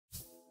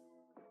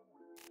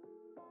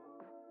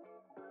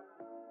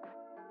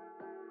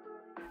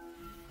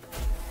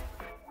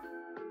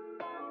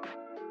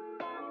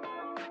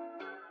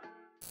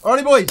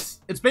Alrighty,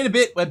 boys. It's been a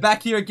bit. We're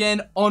back here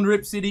again on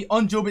Rip City,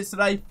 on Youll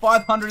today.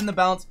 500 in the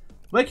balance.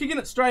 We're kicking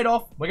it straight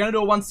off. We're going to do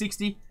a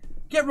 160.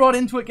 Get right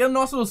into it. Get a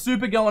nice little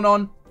super going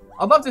on.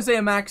 I'd love to see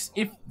a max.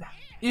 If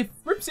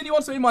Rip City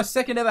wants to be my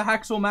second ever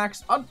hacksaw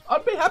max,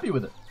 I'd be happy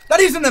with it. That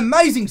is an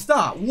amazing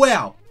start.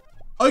 Wow.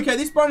 Okay,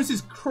 this bonus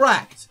is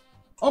cracked.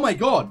 Oh my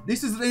god.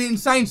 This is an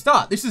insane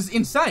start. This is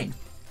insane.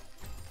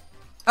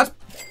 That's...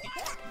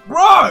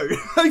 Bro!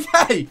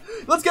 Okay.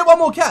 Let's get one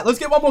more cat. Let's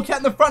get one more cat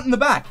in the front and the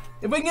back.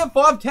 If we can get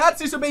 5 cats,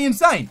 this would be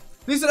insane.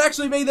 This would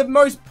actually be the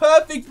most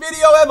perfect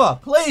video ever.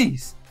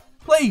 Please.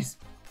 Please.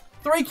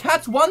 3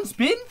 cats, 1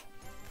 spin?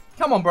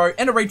 Come on, bro.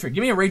 And a retrig.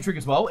 Give me a retrig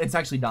as well. It's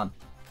actually done.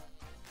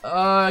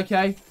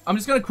 Okay. I'm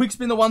just going to quick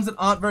spin the ones that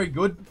aren't very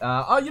good.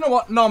 Oh, you know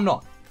what? No, I'm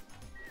not.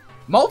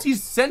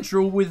 Multi's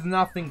central with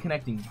nothing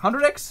connecting.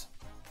 100x?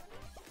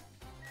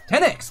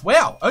 10x.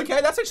 Wow. Okay,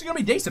 that's actually going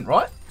to be decent,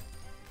 right?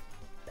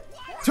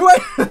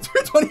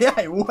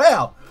 228.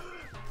 Wow.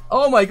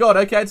 Oh my god.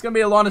 Okay, it's going to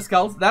be a line of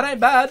skulls. That ain't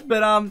bad,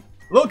 but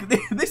look,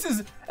 this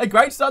is a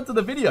great start to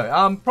the video.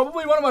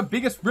 Probably one of my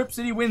biggest Rip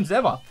City wins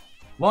ever.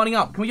 Lining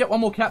up. Can we get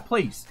one more cat,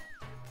 please?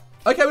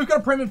 Okay, we've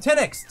got a premium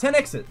 10x.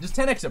 10x it. Just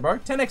 10x it, bro.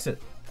 10x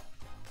it.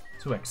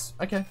 2x.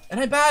 Okay. It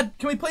ain't bad.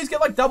 Can we please get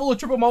like double or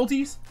triple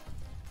multis?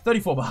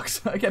 34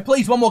 bucks. Okay,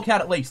 please, one more cat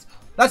at least.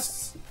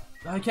 That's...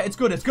 Okay, it's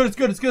good. It's good. It's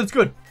good. It's good. It's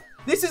good.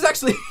 This is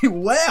actually...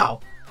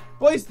 Wow.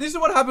 Boys, this is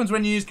what happens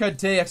when you use code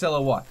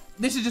txlly.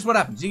 This is just what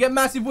happens. You get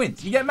massive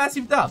wins. You get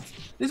massive dubs.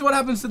 This is what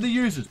happens to the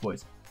users,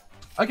 boys.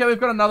 Okay,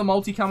 we've got another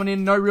multi coming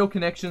in. No real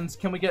connections.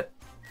 Can we get...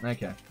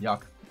 Okay,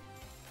 yuck.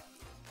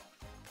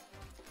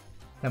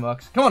 10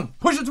 bucks. Come on,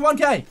 push it to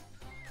 1k.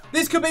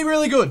 This could be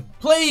really good.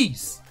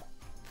 Please.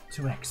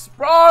 2x.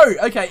 Bro!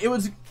 Okay, it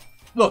was...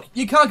 Look,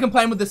 you can't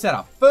complain with the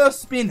setup.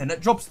 First spin and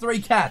it drops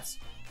 3 cats.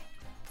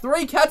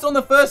 3 cats on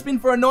the first spin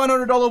for a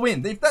 $900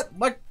 win. If that,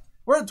 like...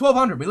 We're at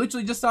 1200. We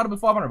literally just started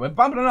with 500. We're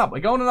bumping it up. We're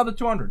going another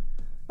 200.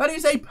 That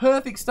is a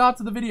perfect start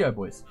to the video,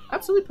 boys.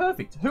 Absolutely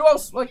perfect. Who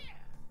else, like,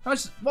 how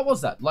much, what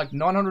was that? Like,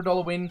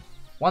 $900 win,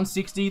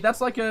 160.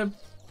 That's like a,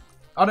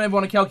 I don't even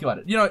want to calculate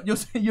it. You know,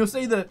 you'll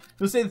see the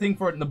thing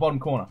for it in the bottom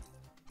corner.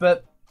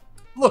 But,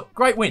 look,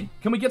 great win.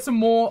 Can we get some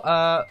more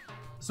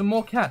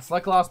cats,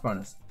 like last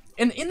bonus?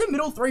 And in the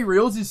middle 3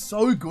 reels is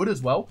so good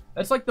as well.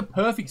 It's like the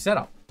perfect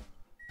setup.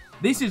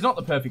 This is not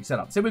the perfect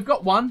setup. So we've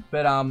got 1,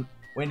 but,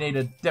 we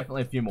needed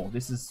definitely a few more.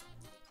 This is...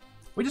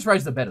 We just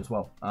raised the bet as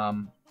well.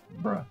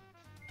 Bruh.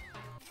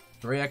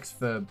 3x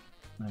for...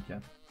 Okay.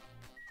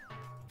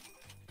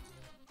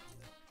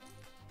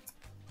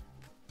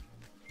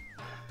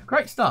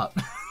 Great start.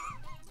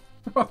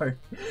 Bro.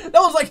 That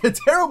was like a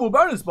terrible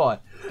bonus buy.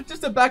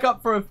 Just to back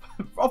up for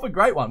off a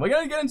great one. We're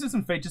going to get into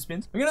some feature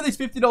spins. We're going to do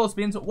these $50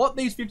 spins. What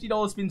these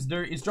 $50 spins do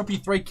is drop you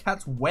 3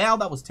 cats. Wow,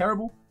 that was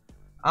terrible.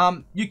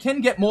 You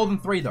can get more than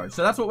 3 though,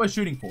 so that's what we're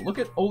shooting for. Look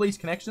at all these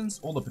connections,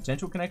 all the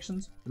potential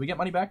connections. Do we get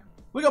money back?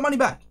 We got money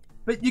back.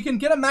 But you can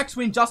get a max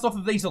win just off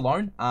of these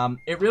alone.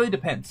 It really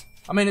depends.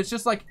 I mean, it's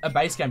just like a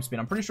base game spin.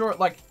 I'm pretty sure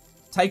it like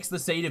takes the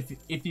seed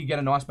if you get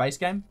a nice base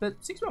game. But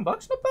 61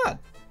 bucks, not bad.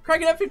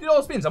 Cranking out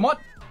 $50 spins. I might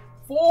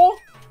 4.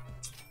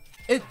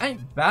 It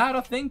ain't bad,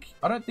 I think.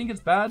 I don't think it's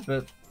bad,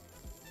 but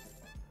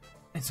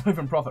it's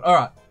open profit. All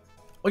right,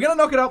 we're gonna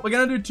knock it up. We're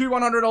gonna do 2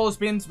 $100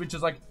 spins, which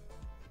is like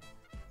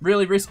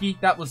really risky.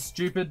 That was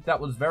stupid. That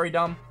was very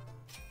dumb.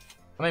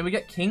 I mean, we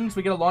get kings.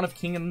 We get a line of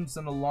kings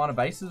and a line of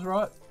aces,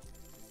 right?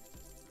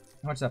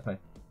 How much does that pay?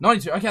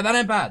 92. Okay, that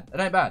ain't bad. That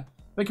ain't bad.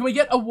 But can we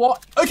get a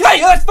what? Okay,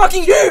 that's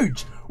fucking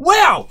huge!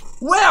 Wow!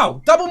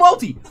 Wow! Double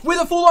multi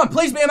with a full line.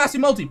 Please be a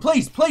massive multi.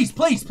 Please, please,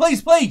 please,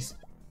 please, please.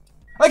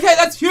 Okay,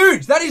 that's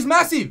huge. That is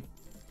massive.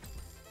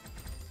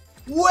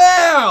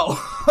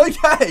 Wow!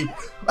 Okay.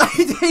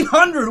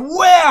 1800.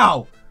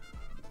 Wow!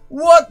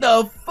 What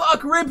the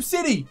fuck, Rip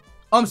City?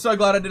 I'm so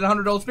glad I did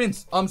 $100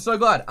 spins. I'm so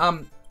glad.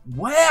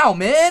 Wow,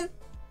 man.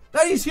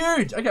 That is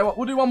huge. Okay, well,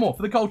 we'll do one more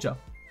for the culture.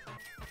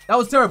 That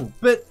was terrible,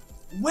 but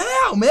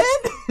wow,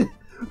 man.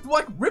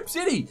 Like Rip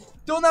City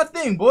doing that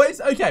thing,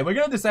 boys. Okay, we're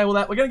going to disable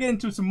that. We're going to get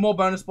into some more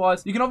bonus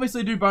buys. You can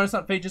obviously do bonus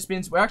hunt feature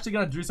spins. We're actually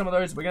going to do some of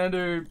those. We're going to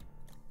do...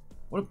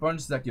 What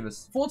bonus does that give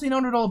us?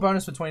 $1,400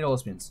 bonus for $20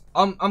 spins.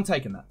 I'm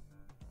taking that.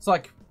 It's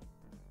like...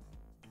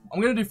 I'm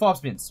going to do 5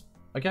 spins.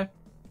 Okay?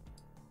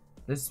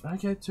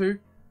 Okay, 2.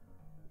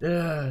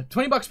 20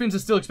 bucks spins are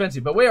still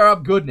expensive, but we are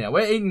up good now.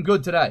 We're eating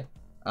good today.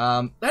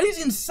 That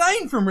is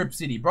insane from Rip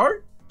City,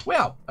 bro.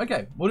 Wow.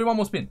 Okay, we'll do one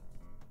more spin.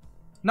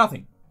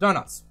 Nothing.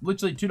 Donuts.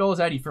 Literally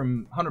 $2.80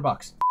 from 100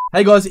 bucks.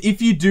 Hey guys,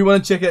 if you do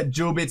want to check out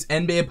Youll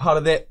and be a part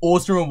of their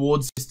awesome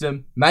rewards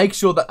system, make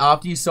sure that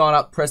after you sign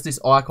up, press this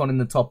icon in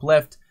the top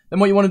left. Then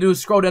what you want to do is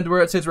scroll down to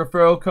where it says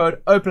referral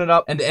code, open it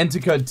up, and enter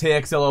code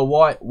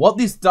txlly. What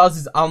this does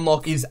is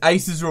unlock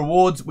Aces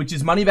rewards, which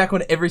is money back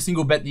on every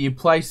single bet that you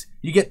place.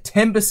 You get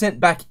 10%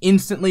 back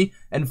instantly,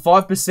 and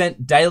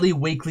 5% daily,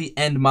 weekly,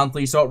 and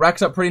monthly, so it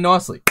racks up pretty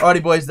nicely.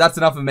 Alrighty boys, that's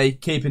enough of me.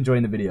 Keep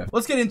enjoying the video.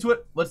 Let's get into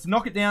it. Let's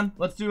knock it down.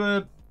 Let's do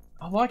a...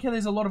 I like how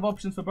there's a lot of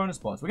options for bonus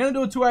buys. We're going to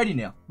do a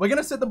 280 now. We're going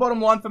to set the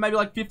bottom line for maybe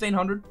like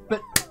 1500,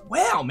 but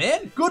Wow,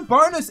 man. Good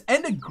bonus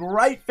and a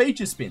great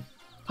feature spin.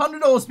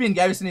 $100 spin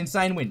gave us an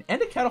insane win.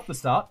 And a cat off the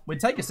start. We'd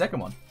take a second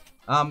one.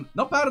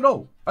 Not bad at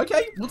all.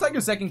 Okay, we'll take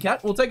a second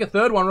cat. We'll take a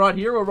third one right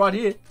here or right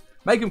here.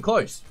 Make them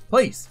close,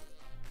 please.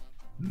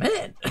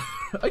 Man.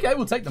 Okay,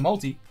 we'll take the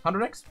multi.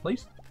 100x,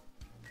 please.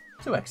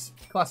 2x.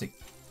 Classic.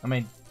 I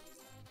mean,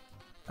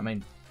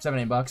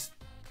 17 bucks.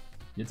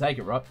 You take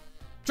it, right?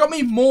 Drop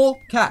me more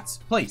cats,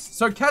 please.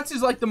 So cats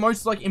is like the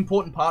most like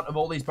important part of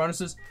all these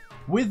bonuses.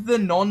 With the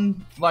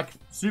non like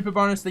super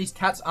bonus, these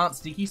cats aren't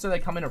sticky, so they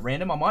come in at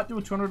random. I might do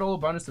a $200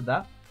 bonus of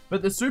that.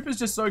 But the super is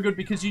just so good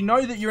because you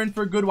know that you're in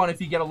for a good one if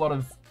you get a lot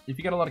of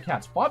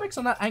cats. 5x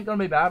on that ain't gonna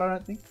be bad, I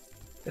don't think.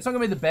 It's not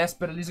gonna be the best,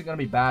 but it isn't gonna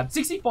be bad.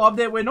 65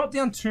 there, we're not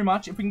down too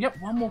much. If we can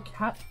get one more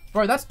cat,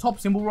 bro, that's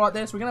top symbol right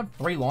there. So we're gonna have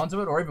 3 lines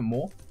of it or even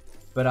more.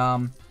 But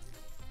and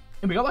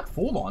we got like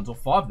 4 lines or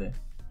 5 there.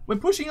 We're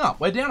pushing up.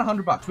 We're down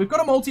 100 bucks. We've got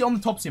a multi on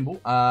the top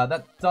symbol.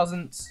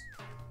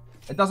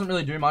 It doesn't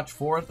really do much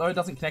for it though. It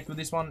doesn't connect with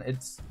this one.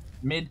 It's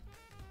mid.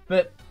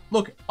 But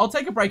look, I'll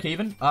take a break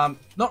even.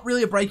 Not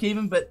really a break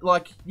even, but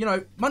like, you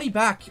know, money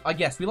back, I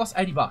guess. We lost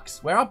 80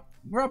 bucks. We're up.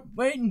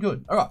 We're eating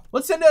good. All right,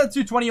 let's send out a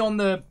 220 on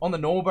the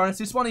normal bonus.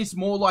 This one is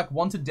more like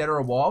Wanted, Dead,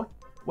 or Wild,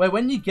 where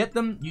when you get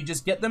them, you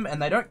just get them,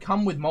 and they don't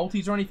come with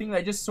multis or anything.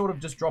 They just sort of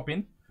just drop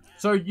in.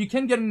 So you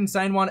can get an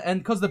insane one, and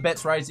because the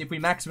bet's raised, if we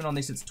max in on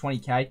this, it's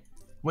 20k,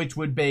 which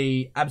would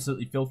be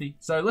absolutely filthy.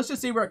 So let's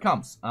just see where it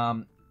comes.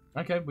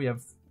 Okay, we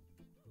have...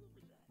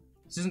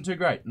 This isn't too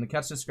great, and the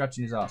cat's just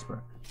scratching his ass, bro.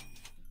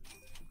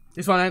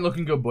 This one ain't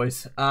looking good,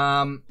 boys.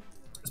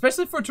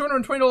 Especially for a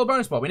 $220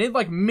 bonus spot. We need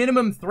like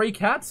minimum 3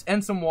 cats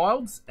and some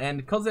wilds. And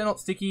because they're not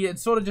sticky,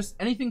 it's sort of just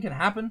anything can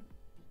happen.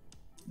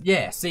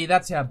 Yeah, see,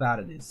 that's how bad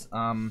it is.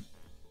 I'm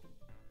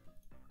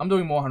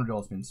doing more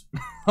 $100 spins.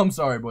 I'm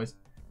sorry, boys.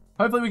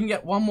 Hopefully we can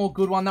get one more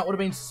good one. That would have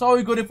been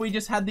so good if we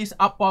just had this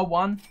up by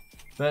 1.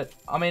 But,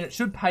 I mean, it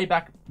should pay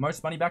back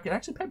most money back. It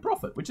actually paid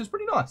profit, which is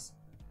pretty nice.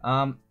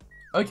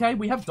 Okay,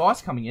 we have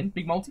dice coming in.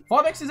 Big multi.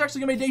 5x is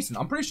actually going to be decent.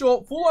 I'm pretty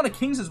sure full line of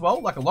kings as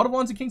well. Like a lot of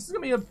lines of kings is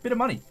going to be a bit of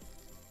money.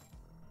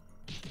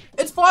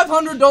 It's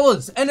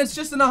 $500, and it's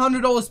just an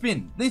 $100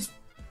 spin. These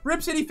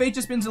Rip City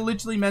feature spins are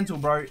literally mental,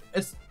 bro.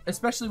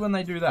 Especially when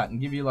they do that and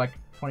give you like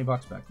 20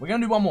 bucks back. We're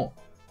gonna do one more.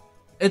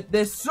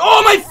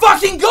 Oh my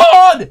fucking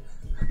god!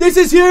 This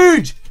is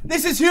huge!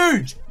 This is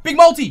huge! Big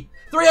multi!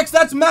 3x,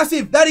 that's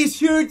massive! That is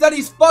huge! That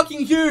is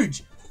fucking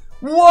huge!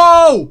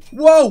 Whoa!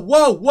 Whoa,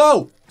 whoa,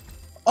 whoa!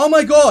 Oh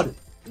my god!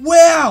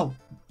 Wow!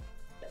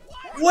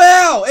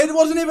 Wow! It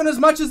wasn't even as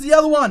much as the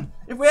other one.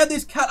 If we had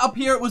this cat up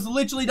here, it was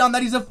literally done.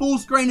 That is a full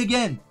screen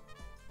again.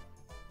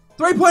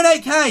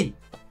 3.8k.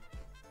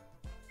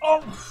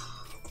 Oh.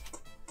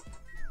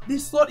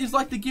 This slot is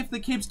like the gift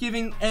that keeps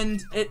giving,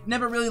 and it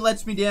never really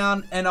lets me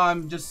down, and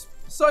I'm just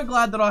so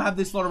glad that I have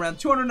this slot around.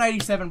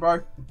 287,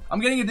 bro. I'm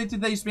getting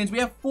addicted to these spins. We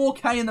have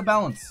 4k in the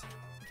balance.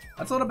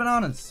 That's a lot of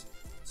bananas.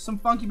 Some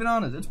funky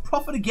bananas. It's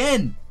profit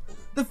again.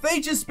 The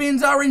feature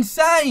spins are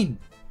insane.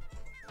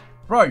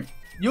 Bro,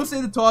 you'll see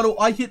the title.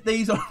 I hit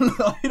these on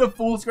I hit a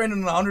full screen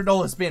on a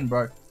 $100 spin,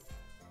 bro.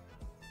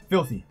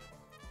 Filthy.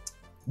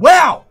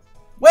 Wow.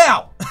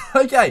 Wow.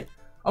 Okay.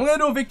 I'm going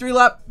to do a victory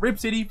lap. Rip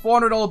City,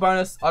 $400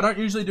 bonus. I don't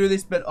usually do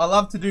this, but I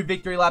love to do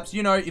victory laps.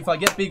 You know, if I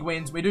get big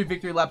wins, we do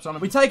victory laps on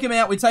it. We take them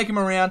out. We take them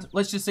around.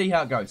 Let's just see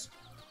how it goes.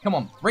 Come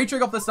on.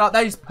 Retrig off the start.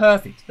 That is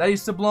perfect. That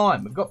is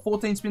sublime. We've got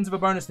 14 spins of a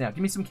bonus now.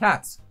 Give me some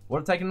cats. Would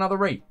have taken another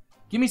re.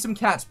 Give me some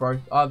cats, bro.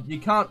 You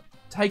can't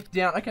take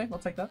down... Okay, I'll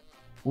take that.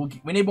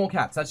 We need more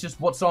cats. That's just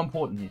what's so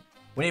important here.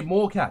 We need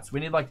more cats. We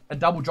need like a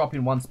double drop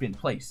in one spin,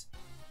 please.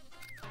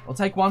 I'll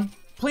take one.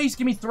 Please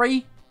give me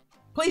 3.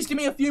 Please give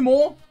me a few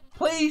more.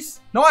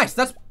 Please. Nice.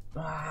 That's...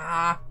 oh,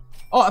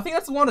 I think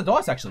that's a line of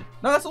dice, actually.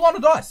 No, that's a line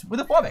of dice with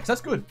a 5x. That's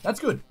good. That's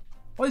good.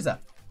 What is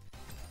that?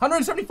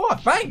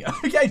 175. Bang.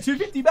 Okay,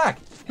 250 back.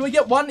 Can we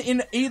get one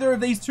in either of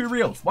these 2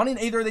 reels? One in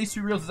either of these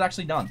 2 reels is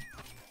actually done.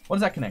 What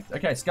does that connect?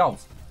 Okay,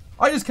 skulls.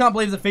 I just can't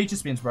believe the feature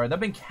spins, bro. They've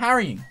been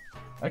carrying.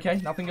 Okay,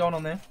 nothing going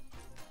on there.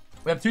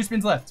 We have 2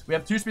 spins left. We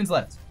have 2 spins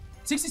left.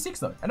 66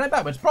 though. And not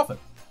bad, but it's profit.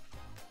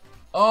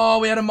 Oh,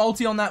 we had a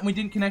multi on that and we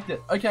didn't connect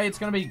it. Okay, it's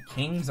going to be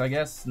kings, I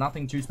guess.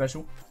 Nothing too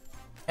special.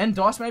 And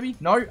dice, maybe?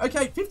 No.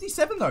 Okay,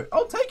 57 though.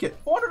 I'll take it.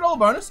 $400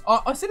 bonus.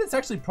 I said it's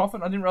actually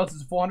profit. I didn't realize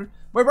it's a 400.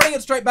 We're running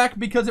it straight back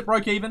because it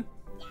broke even.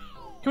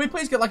 Can we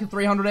please get like a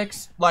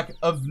 300x? Like,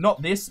 of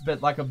not this,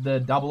 but like of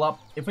the double up.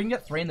 If we can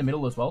get 3 in the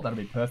middle as well, that'll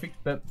be perfect.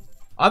 But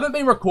I haven't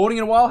been recording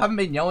in a while. Haven't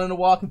been yelling in a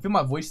while. I can feel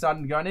my voice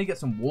starting to go. I need to get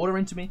some water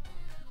into me.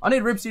 I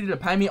need Rip City to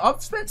pay me.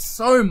 I've spent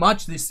so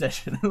much this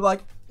session.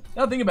 Like,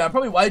 now think about it. I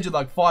probably wagered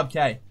like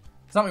 5k.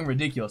 Something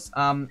ridiculous.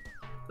 That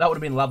would have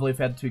been lovely if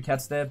I had 2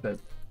 cats there, but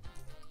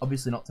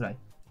obviously not today.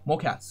 More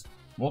cats.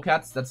 More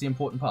cats. That's the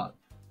important part.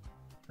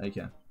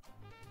 Okay.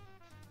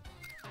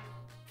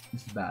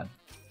 This is bad.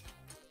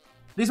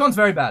 This one's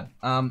very bad.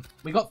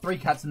 We got 3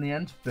 cats in the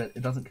end, but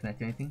it doesn't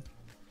connect anything.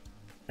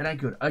 It ain't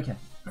good. Okay.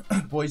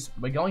 Boys,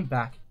 we're going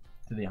back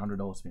to the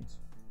 $100 spins.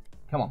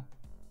 Come on.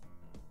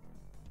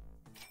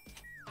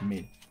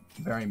 Mid.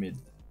 Very mid.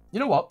 You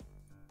know what?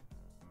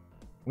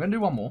 We're going to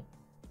do one more.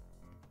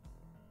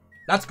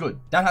 That's good.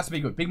 That has to be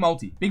good. Big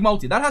multi. Big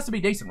multi. That has to be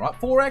decent, right?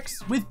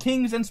 4x with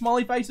kings and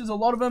smiley faces, a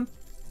lot of them.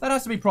 That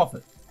has to be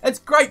profit. It's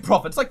great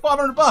profit. It's like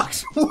 500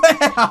 bucks.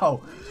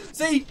 Wow.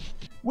 See,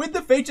 with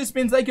the feature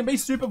spins, they can be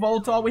super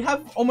volatile. We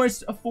have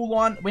almost a full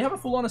line. We have a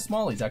full line of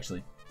smileys,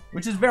 actually,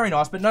 which is very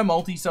nice, but no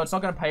multi, so it's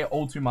not going to pay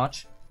all too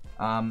much.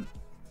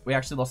 We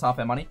actually lost half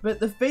our money. But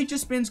the feature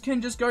spins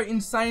can just go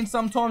insane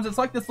sometimes. It's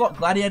like the slot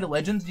Gladiator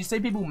Legends. You see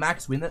people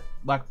max win it,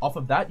 like, off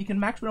of that. You can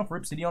max win off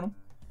Rip City on them.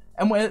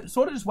 And we're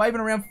sort of just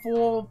waving around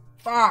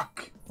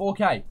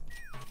 4K.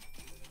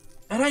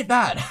 It ain't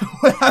bad.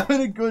 We're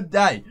having a good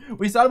day.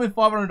 We started with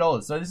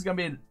 $500, so this is going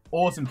to be an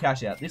awesome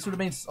cash out. This would have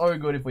been so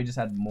good if we just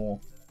had more.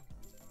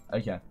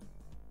 Okay.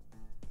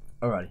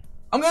 Alrighty.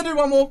 I'm going to do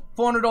one more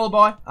 $400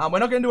 buy. We're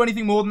not going to do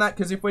anything more than that,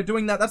 because if we're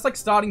doing that, that's like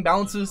starting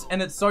balances,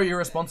 and it's so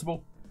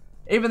irresponsible.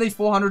 Even these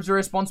 400s are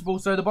irresponsible,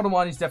 so the bottom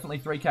line is definitely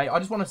 3K. I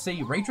just want to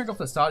see retrig off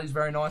the start is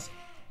very nice.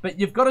 But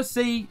you've got to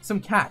see some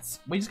cats.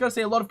 We just got to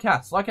see a lot of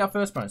cats, like our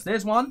first bonus.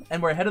 There's one,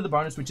 and we're ahead of the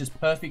bonus, which is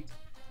perfect.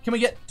 Can we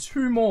get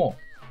 2 more?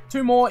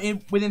 2 more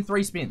within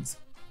 3 spins.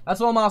 That's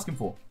all I'm asking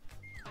for.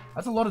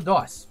 That's a lot of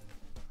dice.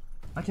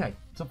 Okay,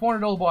 it's a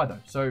 $400 buy, though.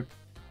 So,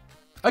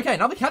 okay,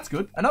 another cat's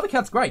good. Another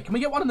cat's great. Can we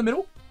get one in the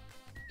middle?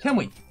 Can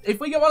we? If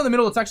we get one in the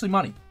middle, it's actually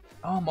money.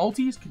 Oh,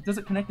 multis? Does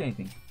it connect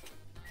anything?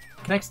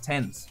 Connects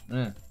 10s.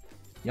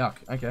 Yuck.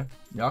 Okay.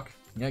 Yuck.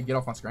 Yeah, get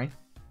off my screen.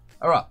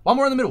 All right, one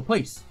more in the middle,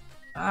 please.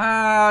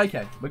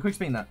 Okay. We're quick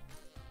spinning that.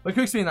 We're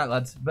quick spinning that,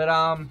 lads.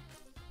 But,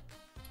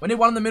 we need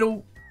one in the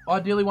middle.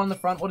 Ideally, one in the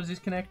front. What does this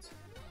connect?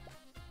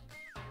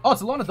 Oh, it's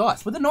a line of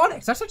dice. With a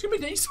 9x. That's actually going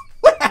to be decent.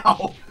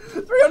 Wow.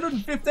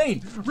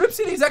 315. Rip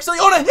City's actually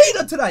on a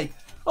heater today.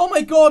 Oh,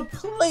 my God.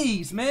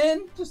 Please,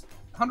 man. Just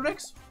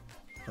 100x?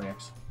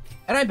 3x.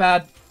 It ain't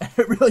bad.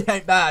 It really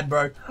ain't bad,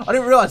 bro. I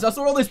didn't realize. I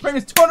saw all this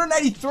premiums.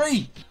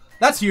 283.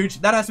 That's huge.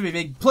 That has to be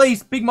big.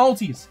 Please, big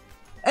multis.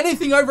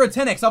 Anything over a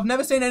 10x. I've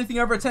never seen anything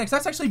over a 10x.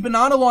 That's actually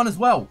banana line as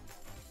well.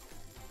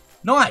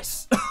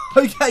 Nice.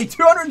 Okay,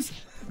 200.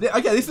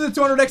 Okay, this is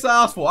the 200x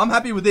I asked for. I'm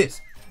happy with this.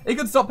 It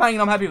could stop paying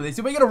and I'm happy with this.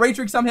 If we get a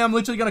retrig somehow, I'm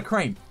literally going to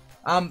cream.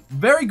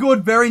 Very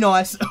good, very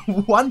nice.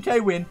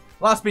 1K win.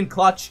 Last spin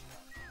clutch.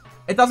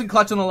 It doesn't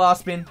clutch on the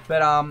last spin,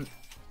 but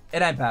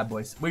it ain't bad,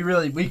 boys.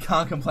 We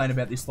can't complain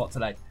about this slot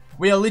today.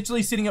 We are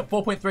literally sitting at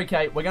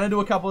 4.3K. We're going to do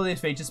a couple of these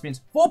feature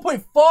spins.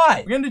 4.5!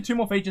 We're going to do 2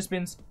 more feature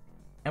spins.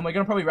 And we're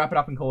going to probably wrap it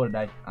up and call it a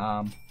day.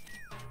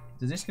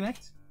 Does this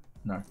connect?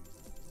 No.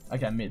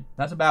 Okay, mid.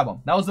 That's a bad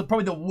one. That was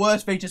probably the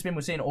worst feature spin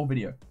we've seen all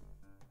video.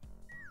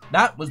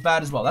 That was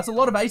bad as well. That's a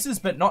lot of aces,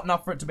 but not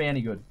enough for it to be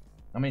any good.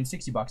 I mean,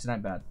 60 bucks, it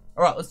ain't bad.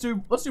 All right, let's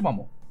do one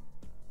more.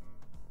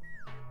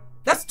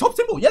 That's top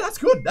symbol. Yeah, that's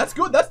good. That's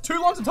good. That's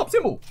 2 lines of top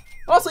symbol.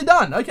 Nicely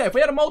done. Okay, if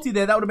we had a multi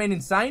there, that would have been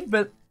insane,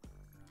 but...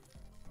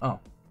 Oh.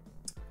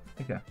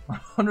 Okay,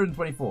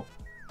 124.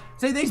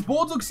 See, these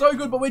boards look so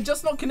good, but we're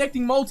just not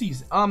connecting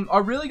multis. I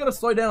really got to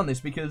slow down on this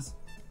because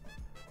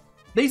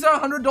these are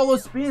 $100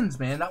 spins,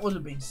 man. That would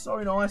have been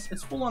so nice.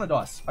 It's full line of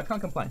dice. I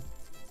can't complain.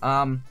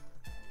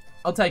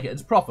 I'll take it.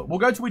 It's profit. We'll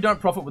go till we don't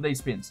profit with these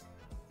spins.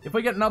 If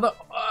we get another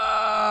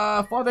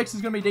 5x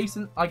is going to be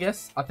decent, I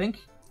guess. I think.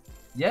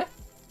 Yeah?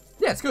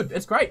 Yeah, it's good.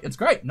 It's great. It's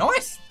great.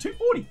 Nice.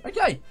 240.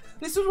 Okay.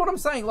 This is what I'm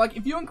saying. Like,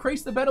 if you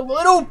increase the bet a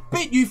little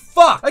bit, you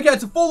fuck. Okay,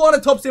 it's a full line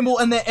of top symbol,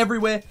 and they're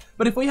everywhere.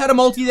 But if we had a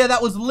multi there,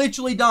 that was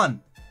literally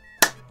done.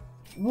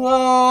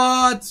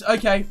 What?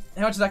 Okay.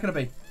 How much is that going to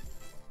be?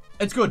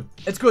 It's good.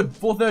 It's good.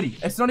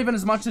 430. It's not even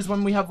as much as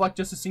when we have, like,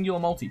 just a singular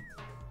multi.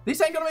 This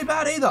ain't going to be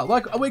bad either.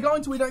 Like, we're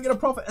going to, we don't get a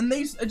profit. And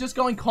these are just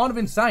going kind of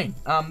insane.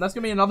 That's going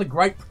to be another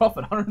great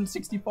profit.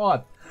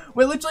 165.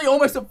 We're literally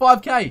almost at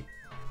 5K.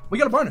 We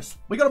got a bonus.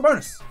 We got a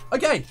bonus.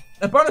 Okay.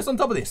 A bonus on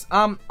top of this.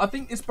 I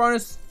think this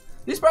bonus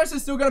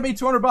is still going to be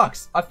 200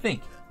 bucks. I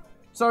think.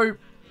 So,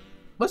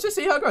 let's just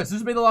see how it goes. This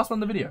will be the last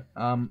one of the video.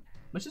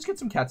 Let's just get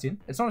some cats in.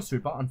 It's not a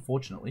super,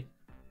 unfortunately.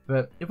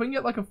 But if we can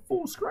get like a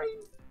full screen,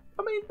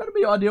 I mean, that'd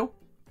be ideal.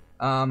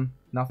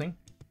 Nothing.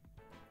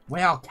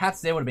 Wow,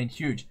 cats there would have been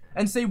huge.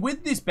 And see,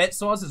 with this bet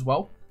size as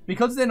well,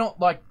 because they're not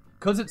like,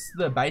 because it's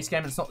the base game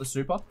and it's not the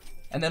super,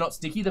 and they're not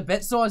sticky, the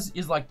bet size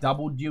is like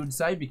doubled, you would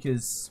say,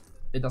 because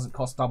it doesn't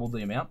cost double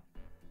the amount.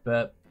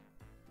 But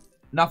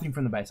nothing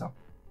from the base up.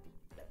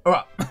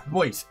 Alright,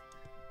 boys.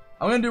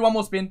 I'm going to do one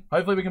more spin.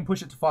 Hopefully we can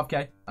push it to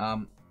 5K.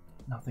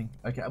 Nothing.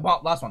 Okay,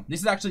 well, last one.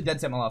 This is actually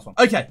dead set my last one.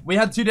 Okay, we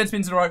had 2 dead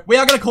spins in a row. We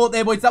are going to call it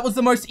there, boys. That was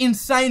the most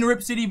insane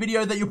Rip City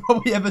video that you'll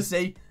probably ever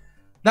see.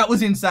 That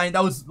was insane.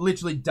 That was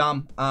literally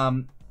dumb.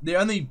 The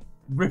only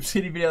Rip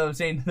City video that I've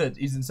seen that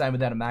is insane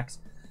without a max.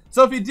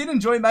 So if you did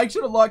enjoy, make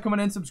sure to like,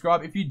 comment, and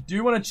subscribe. If you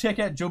do want to check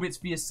out txllyyt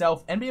for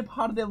yourself and be a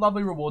part of their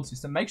lovely reward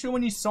system, make sure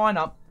when you sign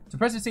up to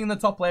press this thing in the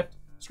top left,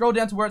 scroll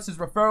down to where it says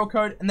referral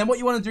code, and then what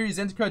you want to do is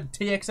enter code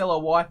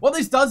txlly. What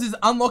this does is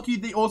unlock you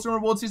the awesome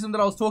reward system that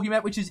I was talking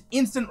about, which is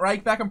instant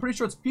rakeback. I'm pretty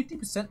sure it's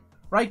 50%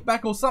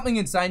 rakeback or something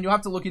insane. You'll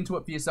have to look into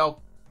it for yourself.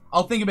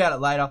 I'll think about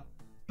it later.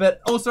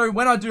 But also,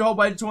 when I do hold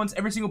wager tournaments,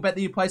 every single bet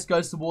that you place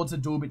goes towards the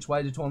txllyyt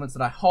wager tournaments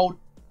that I hold.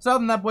 So other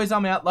than that, boys,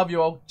 I'm out. Love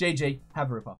you all. GG. Have a ripper.